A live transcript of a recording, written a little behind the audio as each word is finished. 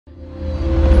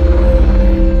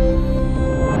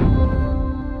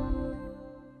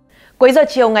Cuối giờ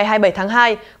chiều ngày 27 tháng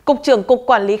 2, Cục trưởng Cục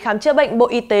Quản lý Khám chữa bệnh Bộ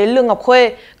Y tế Lương Ngọc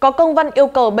Khuê có công văn yêu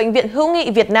cầu Bệnh viện Hữu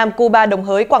nghị Việt Nam Cuba Đồng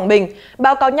Hới, Quảng Bình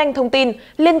báo cáo nhanh thông tin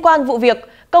liên quan vụ việc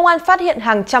công an phát hiện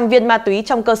hàng trăm viên ma túy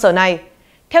trong cơ sở này.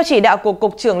 Theo chỉ đạo của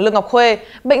Cục trưởng Lương Ngọc Khuê,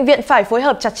 bệnh viện phải phối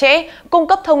hợp chặt chẽ, cung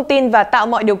cấp thông tin và tạo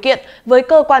mọi điều kiện với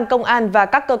cơ quan công an và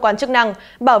các cơ quan chức năng,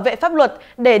 bảo vệ pháp luật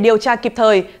để điều tra kịp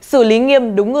thời, xử lý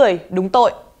nghiêm đúng người, đúng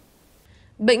tội.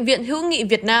 Bệnh viện Hữu nghị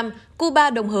Việt Nam Cuba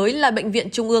Đồng Hới là bệnh viện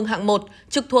trung ương hạng 1,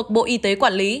 trực thuộc Bộ Y tế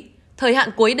quản lý. Thời hạn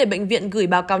cuối để bệnh viện gửi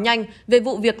báo cáo nhanh về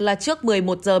vụ việc là trước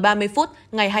 11 giờ 30 phút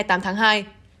ngày 28 tháng 2.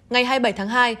 Ngày 27 tháng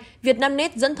 2,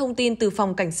 VietNamNet dẫn thông tin từ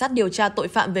Phòng Cảnh sát điều tra tội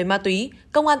phạm về ma túy,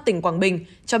 Công an tỉnh Quảng Bình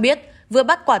cho biết vừa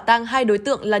bắt quả tang 2 đối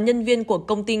tượng là nhân viên của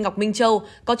công ty Ngọc Minh Châu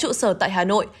có trụ sở tại Hà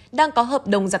Nội đang có hợp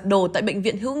đồng giặt đồ tại Bệnh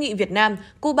viện Hữu nghị Việt Nam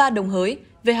Cuba Đồng Hới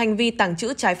về hành vi tàng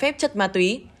trữ trái phép chất ma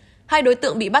túy. 2 đối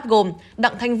tượng bị bắt gồm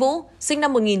Đặng Thanh Vũ, sinh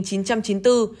năm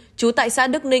 1994, trú tại xã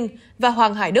Đức Ninh và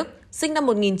Hoàng Hải Đức, sinh năm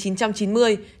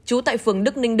 1990, trú tại phường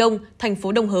Đức Ninh Đông, thành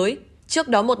phố Đồng Hới. Trước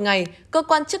đó một ngày, cơ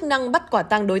quan chức năng bắt quả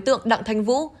tang đối tượng Đặng Thanh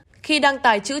Vũ khi đang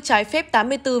tàng trữ trái phép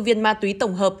 84 viên ma túy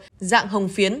tổng hợp dạng hồng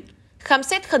phiến. Khám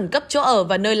xét khẩn cấp chỗ ở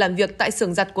và nơi làm việc tại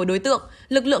xưởng giặt của đối tượng,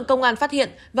 lực lượng công an phát hiện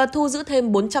và thu giữ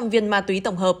thêm 400 viên ma túy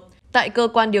tổng hợp. Tại cơ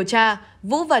quan điều tra,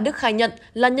 Vũ và Đức khai nhận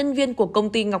là nhân viên của công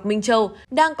ty Ngọc Minh Châu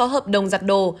đang có hợp đồng giặt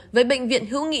đồ với Bệnh viện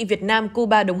Hữu nghị Việt Nam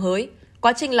Cuba Đồng Hới.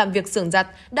 Quá trình làm việc xưởng giặt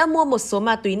đã mua một số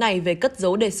ma túy này về cất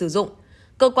giấu để sử dụng.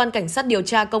 Cơ quan Cảnh sát điều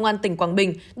tra Công an tỉnh Quảng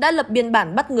Bình đã lập biên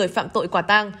bản bắt người phạm tội quả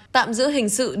tang, tạm giữ hình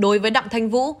sự đối với Đặng Thanh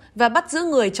Vũ và bắt giữ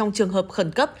người trong trường hợp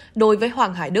khẩn cấp đối với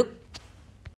Hoàng Hải Đức.